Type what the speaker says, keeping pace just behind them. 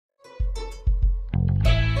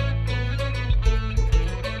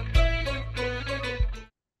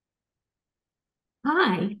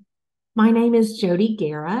My name is Jodi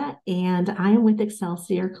Guerra, and I am with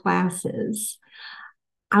Excelsior Classes.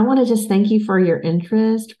 I want to just thank you for your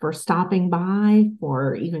interest, for stopping by,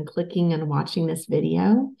 for even clicking and watching this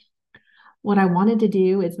video. What I wanted to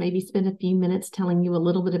do is maybe spend a few minutes telling you a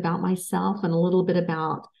little bit about myself and a little bit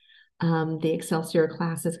about the Excelsior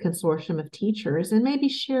Classes Consortium of Teachers, and maybe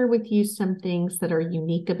share with you some things that are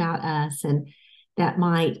unique about us and that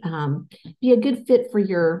might be a good fit for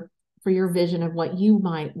your vision of what you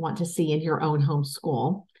might want to see in your own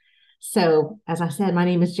homeschool. So, as I said, my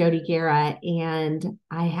name is Jodi Guerra, and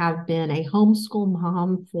I have been a homeschool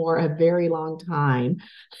mom for a very long time.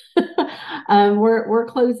 We're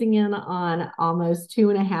closing in on almost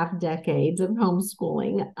 2.5 decades of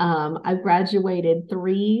homeschooling. I've graduated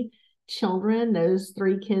three children. Those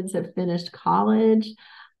three kids have finished college.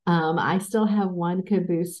 I still have one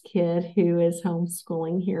caboose kid who is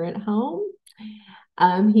homeschooling here at home.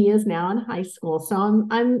 He is now in high school, so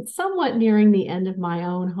I'm somewhat nearing the end of my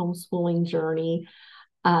own homeschooling journey.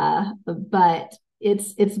 But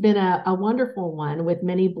it's been a wonderful one with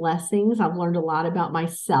many blessings. I've learned a lot about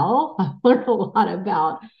myself. I've learned a lot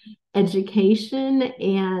about education,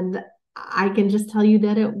 and I can just tell you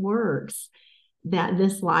that it works. That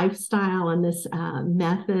this lifestyle and this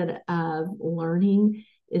method of learning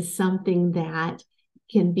is something that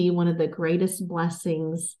can be one of the greatest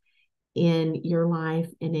blessings in your life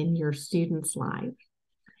and in your student's life.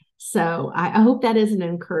 So I hope that is an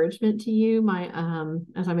encouragement to you.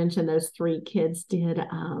 As I mentioned, those three kids did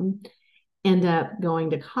end up going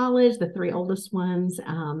to college. The three oldest ones,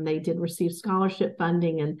 they did receive scholarship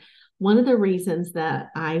funding. And one of the reasons that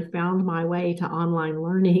I found my way to online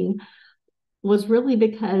learning was really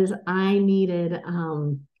because I needed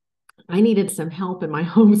some help in my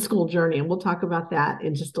homeschool journey. And we'll talk about that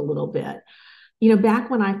in just a little bit. Back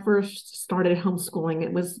when I first started homeschooling,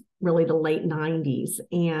 it was really the late 90s,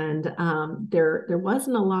 and there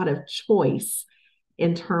wasn't a lot of choice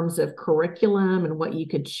in terms of curriculum and what you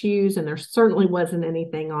could choose, and there certainly wasn't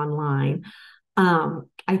anything online.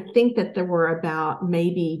 I think that there were about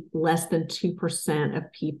maybe less than 2%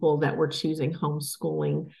 of people that were choosing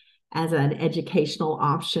homeschooling as an educational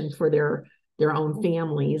option for their own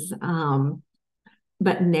families.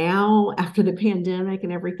 But now, after the pandemic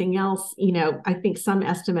and everything else, I think some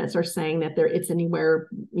estimates are saying that it's anywhere,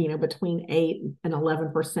 between 8 and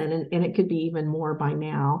 11%, and it could be even more by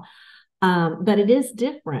now. But it is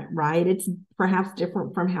different, right? It's perhaps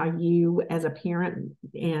different from how you, as a parent,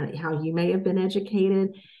 and how you may have been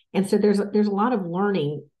educated. And so there's a lot of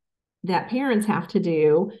learning that parents have to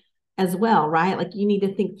do as well, right? Like you need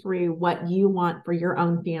to think through what you want for your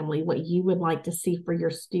own family, what you would like to see for your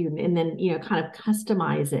student, and then, kind of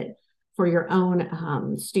customize it for your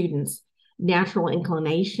own students' natural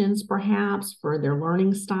inclinations, perhaps for their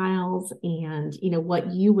learning styles, and,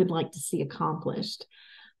 what you would like to see accomplished.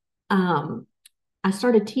 I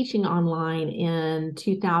started teaching online in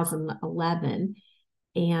 2011,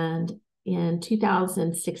 and in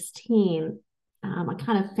 2016, I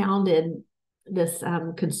kind of founded this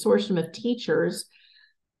consortium of teachers.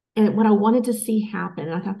 And what I wanted to see happen,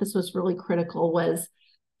 and I thought this was really critical, was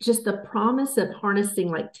just the promise of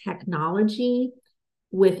harnessing like technology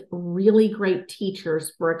with really great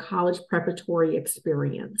teachers for a college preparatory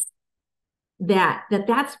experience.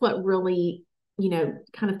 That's what really,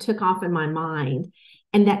 kind of took off in my mind.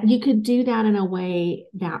 And that you could do that in a way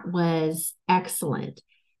that was excellent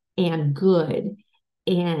and good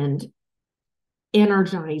and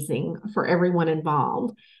energizing for everyone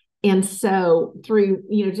involved. And so through,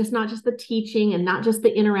 just not just the teaching and not just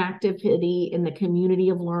the interactivity in the community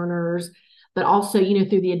of learners, but also,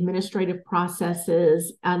 through the administrative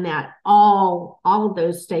processes, and that all of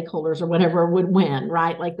those stakeholders or whatever would win,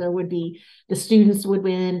 right? Like there would be the students would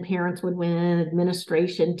win, parents would win,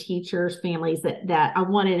 administration, teachers, families, that I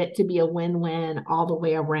wanted it to be a win-win all the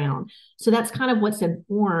way around. So that's kind of what's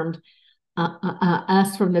informed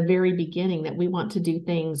us from the very beginning, that we want to do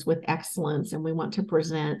things with excellence and we want to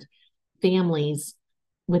present families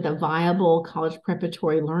with a viable college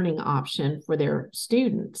preparatory learning option for their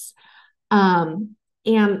students. And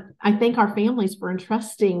I thank our families for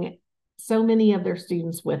entrusting so many of their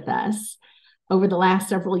students with us. Over the last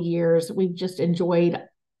several years, we've just enjoyed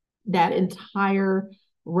that entire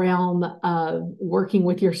realm of working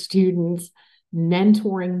with your students,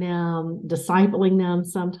 mentoring them, discipling them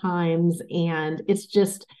sometimes. And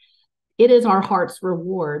it is our heart's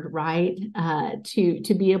reward, right?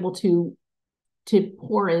 To be able to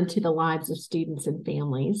pour into the lives of students and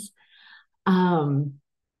families.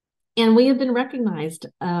 And we have been recognized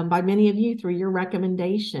by many of you through your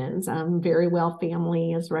recommendations. Very Well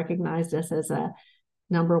Family has recognized us as a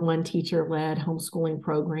 #1 teacher-led homeschooling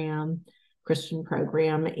program, Christian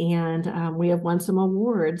program. And we have won some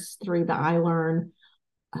awards through the iLearn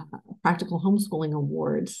Practical Homeschooling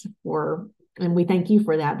Awards and we thank you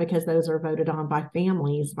for that, because those are voted on by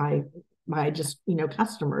families, by just,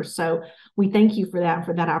 customers. So we thank you for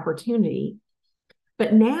that opportunity.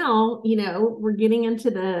 But now, we're getting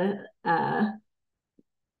into the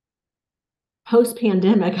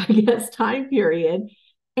post-pandemic, I guess, time period.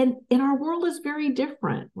 And our world is very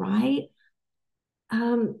different, right?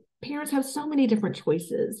 Parents have so many different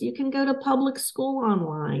choices. You can go to public school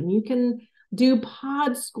online. You can do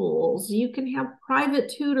pod schools. You can have private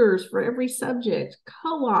tutors for every subject,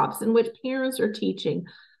 co-ops in which parents are teaching,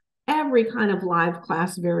 every kind of live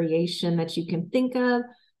class variation that you can think of.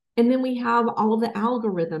 And then we have all of the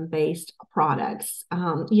algorithm-based products.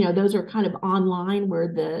 Those are kind of online, where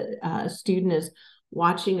the student is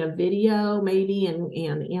watching a video maybe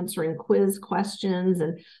and answering quiz questions.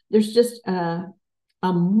 And there's just a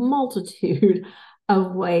multitude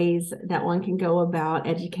of ways that one can go about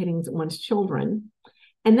educating one's children.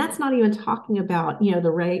 And that's not even talking about,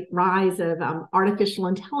 the rise of artificial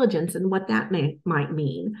intelligence and what that might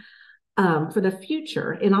mean for the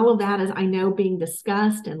future. And all of that is, I know, being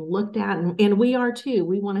discussed and looked at, and we are too.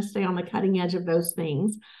 We want to stay on the cutting edge of those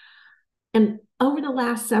things. And over the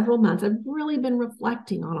last several months, I've really been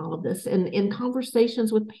reflecting on all of this and in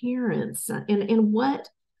conversations with parents and what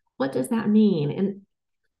does that mean? And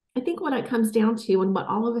I think what it comes down to, and what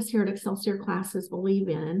all of us here at Excelsior Classes believe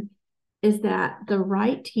in, is that the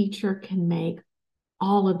right teacher can make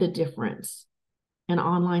all of the difference in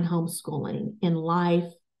online homeschooling, in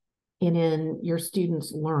life, and in your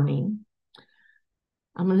students' learning.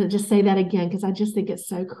 I'm going to just say that again, because I just think it's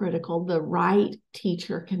so critical. The right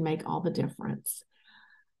teacher can make all the difference.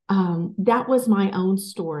 That was my own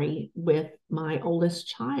story with my oldest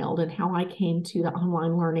child, and how I came to the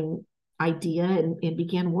online learning idea and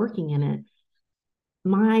began working in it.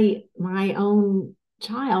 My own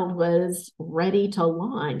child was ready to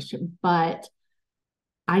launch, but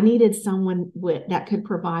I needed someone that could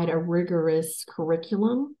provide a rigorous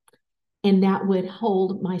curriculum and that would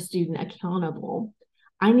hold my student accountable.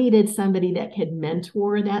 I needed somebody that could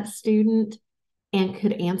mentor that student and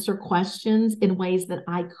could answer questions in ways that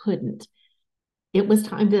I couldn't. It was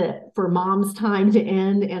time for mom's time to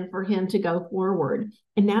end and for him to go forward.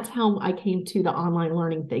 And that's how I came to the online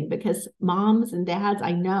learning thing, because moms and dads,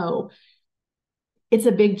 I know it's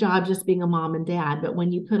a big job just being a mom and dad, but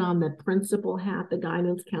when you put on the principal hat, the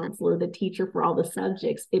guidance counselor, the teacher for all the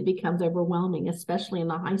subjects, it becomes overwhelming, especially in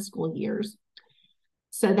the high school years.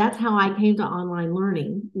 So that's how I came to online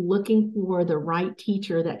learning, looking for the right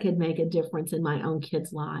teacher that could make a difference in my own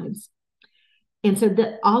kids' lives. And so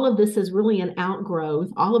all of this is really an outgrowth.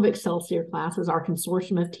 All of Excelsior Classes, our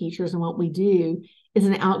consortium of teachers, and what we do is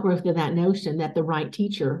an outgrowth of that notion that the right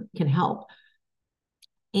teacher can help.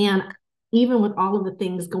 And even with all of the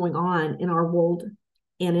things going on in our world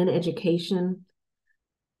and in education,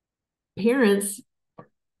 parents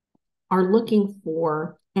are looking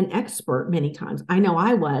for an expert many times. I know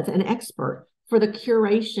I was an expert for the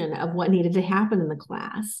curation of what needed to happen in the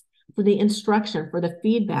class, for the instruction, for the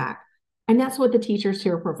feedback. And that's what the teachers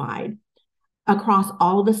here provide. Across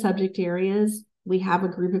all of the subject areas, we have a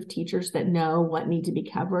group of teachers that know what needs to be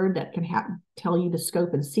covered, that can tell you the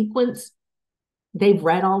scope and sequence. They've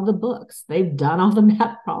read all the books. They've done all the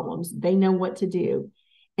math problems. They know what to do.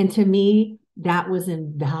 And to me, that was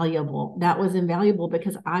invaluable. That was invaluable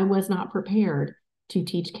because I was not prepared to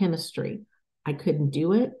teach chemistry. I couldn't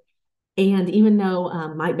do it. And even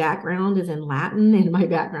though my background is in Latin, and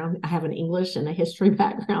I have an English and a history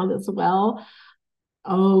background as well.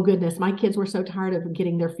 Oh goodness, my kids were so tired of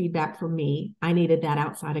getting their feedback from me. I needed that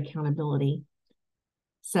outside accountability.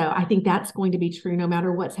 So I think that's going to be true no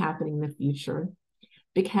matter what's happening in the future,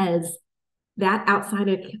 because that outside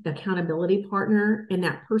accountability partner and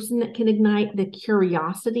that person that can ignite the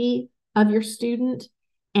curiosity of your student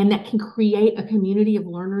and that can create a community of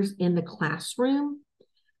learners in the classroom,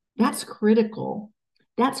 that's critical.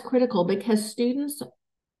 That's critical because students,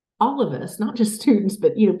 all of us, not just students,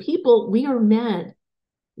 but people, we are meant,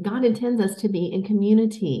 God intends us to be in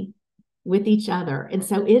community with each other. And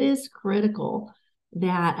so it is critical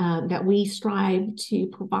that we strive to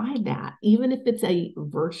provide that. Even if it's a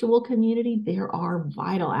virtual community, there are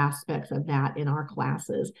vital aspects of that in our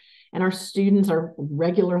classes. And our students are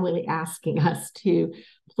regularly asking us to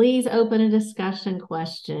please open a discussion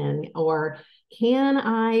question, or can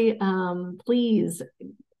I please,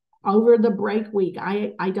 over the break week,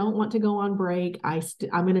 I don't want to go on break. I'm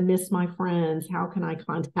going to miss my friends. How can I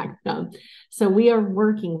contact them? So we are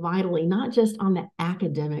working vitally, not just on the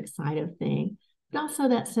academic side of things, but also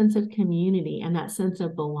that sense of community and that sense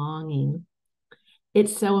of belonging.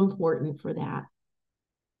 It's so important for that.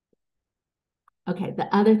 Okay,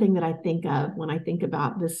 the other thing that I think of when I think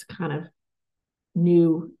about this kind of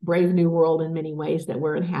brave new world in many ways that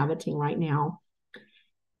we're inhabiting right now,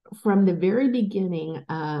 from the very beginning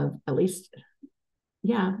of, at least,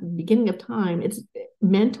 beginning of time, it's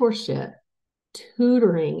mentorship,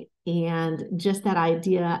 tutoring, and just that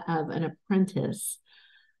idea of an apprentice,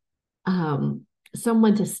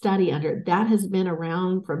 someone to study under. That has been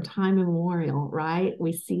around from time immemorial, right?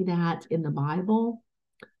 We see that in the Bible,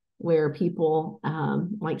 where people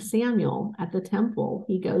like Samuel at the temple,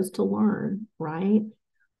 he goes to learn, right?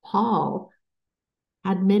 Paul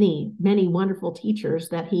had many, many wonderful teachers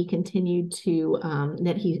that he continued to,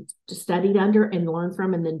 that he studied under and learned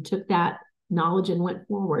from, and then took that knowledge and went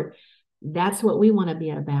forward. That's what we want to be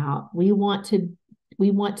about. We want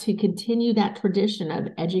to continue that tradition of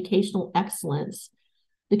educational excellence,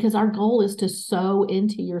 because our goal is to sow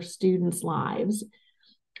into your students' lives,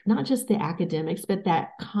 not just the academics, but that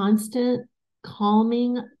constant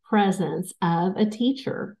calming presence of a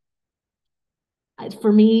teacher.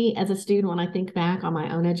 For me as a student, when I think back on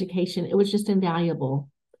my own education, it was just invaluable.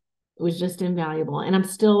 It was just invaluable. And I'm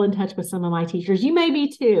still in touch with some of my teachers. You may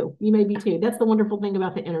be too. You may be too. That's the wonderful thing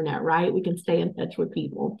about the internet, right? We can stay in touch with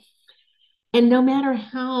people. And no matter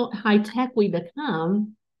how high tech we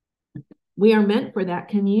become, we are meant for that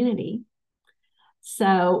community.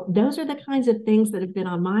 So those are the kinds of things that have been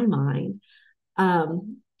on my mind.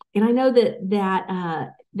 And I know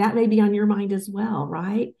that may be on your mind as well,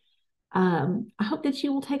 right? I hope that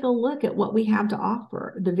you will take a look at what we have to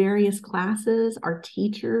offer, the various classes, our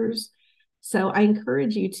teachers. So I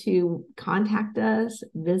encourage you to contact us,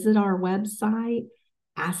 visit our website,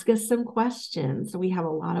 ask us some questions. We have a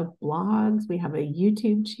lot of blogs. We have a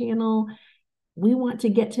YouTube channel. We want to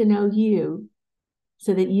get to know you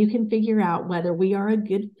so that you can figure out whether we are a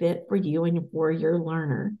good fit for you and for your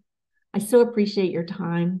learner. I so appreciate your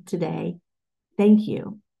time today. Thank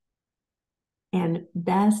you. And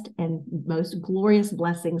best and most glorious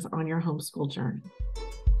blessings on your homeschool journey.